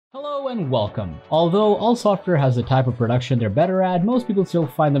Hello and welcome. Although all software has a type of production they're better at, most people still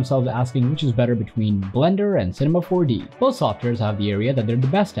find themselves asking which is better between Blender and Cinema 4D. Both softwares have the area that they're the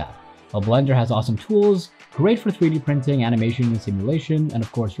best at. While Blender has awesome tools, great for 3D printing, animation and simulation, and of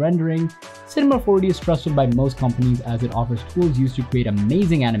course rendering, Cinema 4D is trusted by most companies as it offers tools used to create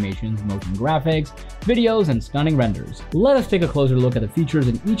amazing animations, motion graphics, videos, and stunning renders. Let us take a closer look at the features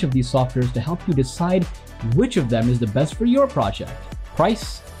in each of these softwares to help you decide which of them is the best for your project.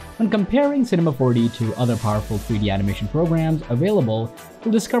 Price. When comparing Cinema 4D to other powerful 3D animation programs available,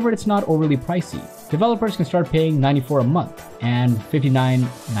 you'll discover it's not overly pricey. Developers can start paying $94 a month and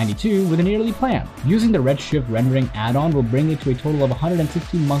 $59.92 with an yearly plan. Using the Redshift rendering add-on will bring it to a total of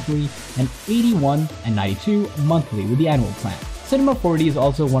 $160 monthly and $81.92 monthly with the annual plan. Cinema 4D is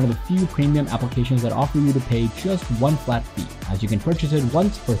also one of the few premium applications that offer you to pay just one flat fee, as you can purchase it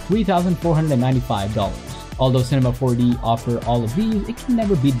once for $3,495. Although Cinema 4D offer all of these, it can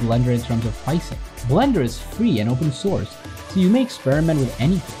never beat Blender in terms of pricing. Blender is free and open source, so you may experiment with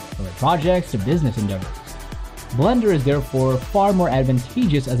anything, from projects to business endeavors. Blender is therefore far more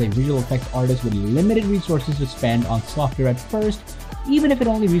advantageous as a visual effects artist with limited resources to spend on software at first, even if it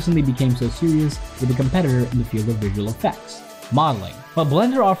only recently became so serious with a competitor in the field of visual effects. Modeling. While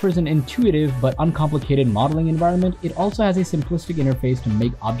Blender offers an intuitive but uncomplicated modeling environment, it also has a simplistic interface to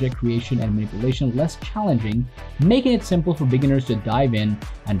make object creation and manipulation less challenging, making it simple for beginners to dive in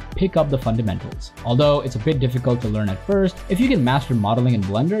and pick up the fundamentals. Although it's a bit difficult to learn at first, if you can master modeling in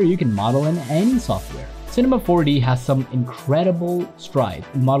Blender, you can model in any software. Cinema 4D has some incredible strides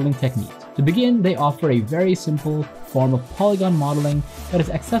in modeling techniques. To begin, they offer a very simple form of polygon modeling that is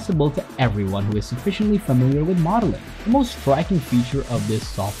accessible to everyone who is sufficiently familiar with modeling. The most striking feature of this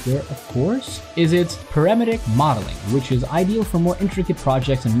software, of course, is its parametric modeling, which is ideal for more intricate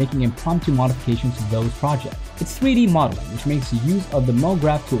projects and making impromptu modifications to those projects. Its 3D modeling, which makes use of the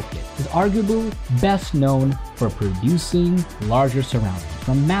MoGraph toolkit, is arguably best known for producing larger surroundings,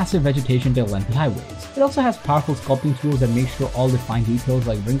 from massive vegetation to lengthy highways. It also has powerful sculpting tools that make sure all the fine details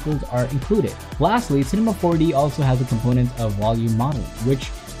like wrinkles are included. Lastly, Cinema 4D also has the components of volume modeling,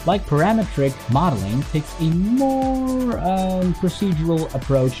 which, like parametric modeling, takes a more procedural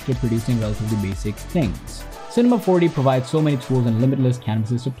approach to producing relatively basic things. Cinema 4D provides so many tools and limitless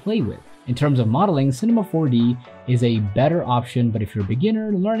canvases to play with. In terms of modeling, Cinema 4D is a better option, but if you're a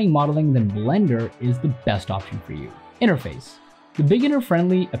beginner learning modeling, then Blender is the best option for you. Interface. The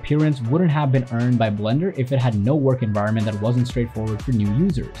beginner-friendly appearance wouldn't have been earned by Blender if it had no work environment that wasn't straightforward for new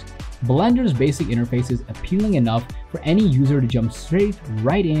users. Blender's basic interface is appealing enough for any user to jump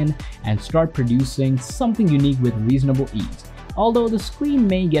right in and start producing something unique with reasonable ease. Although the screen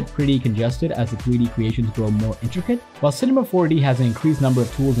may get pretty congested as the 3D creations grow more intricate, while Cinema 4D has an increased number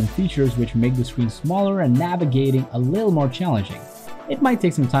of tools and features which make the screen smaller and navigating a little more challenging. It might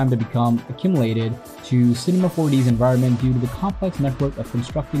take some time to become acclimated to Cinema 4D's environment due to the complex network of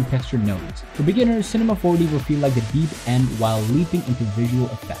constructing texture nodes. For beginners, Cinema 4D will feel like the deep end while leaping into visual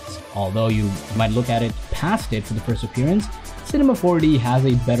effects. Although you might look at it past it for the first appearance, Cinema 4D has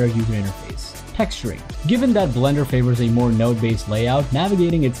a better user interface. Texturing. Given that Blender favors a more node-based layout,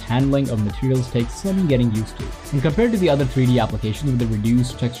 navigating its handling of materials takes some getting used to. And compared to the other 3D applications with a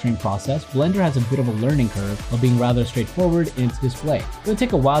reduced texturing process, Blender has a bit of a learning curve while being rather straightforward in its display. It'll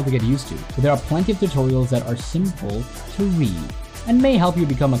take a while to get used to, but there are plenty of tutorials that are simple to read and may help you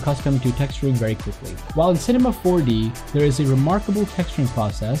become accustomed to texturing very quickly. While in Cinema 4D, there is a remarkable texturing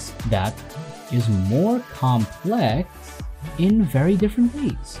process that is more complex in very different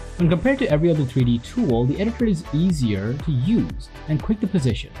ways. When compared to every other 3D tool, the editor is easier to use and quick to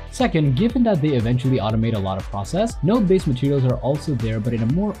position. Second, given that they eventually automate a lot of process, node-based materials are also there but in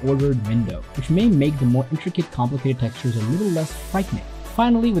a more ordered window, which may make the more intricate, complicated textures a little less frightening.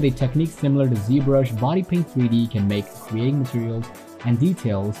 Finally, with a technique similar to ZBrush, Body Paint 3D can make creating materials and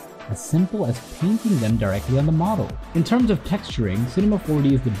details as simple as painting them directly on the model. In terms of texturing, Cinema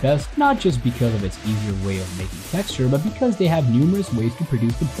 4D is the best not just because of its easier way of making texture, but because they have numerous ways to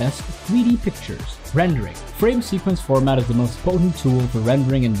produce the best 3D pictures. Rendering. Frame sequence format is the most potent tool for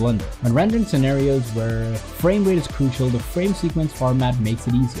rendering in Blender. When rendering scenarios where frame rate is crucial, the frame sequence format makes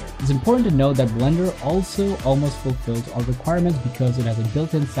it easier. It's important to note that Blender also almost fulfills all requirements because it has a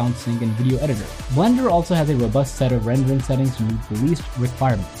built-in sound sync and video editor. Blender also has a robust set of rendering settings to meet the least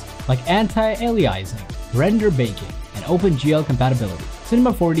requirements, like anti-aliasing, render baking, and OpenGL compatibility.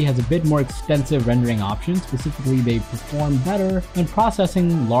 Cinema 4D has a bit more extensive rendering options. Specifically, they perform better when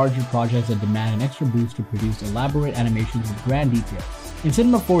processing larger projects that demand an extra boost to produce elaborate animations with grand details. In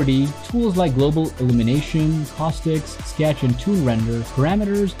Cinema 4D, tools like global illumination, caustics, sketch, and toon render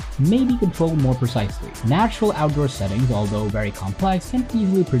parameters may be controlled more precisely. Natural outdoor settings, although very complex, can be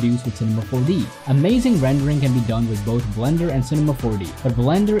easily produced with Cinema 4D. Amazing rendering can be done with both Blender and Cinema 4D, but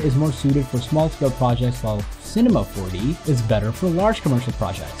Blender is more suited for small-scale projects while Cinema 4D is better for large commercial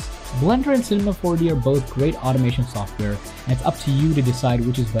projects. Blender and Cinema 4D are both great automation software, and it's up to you to decide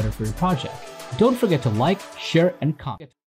which is better for your project. Don't forget to like, share, and comment.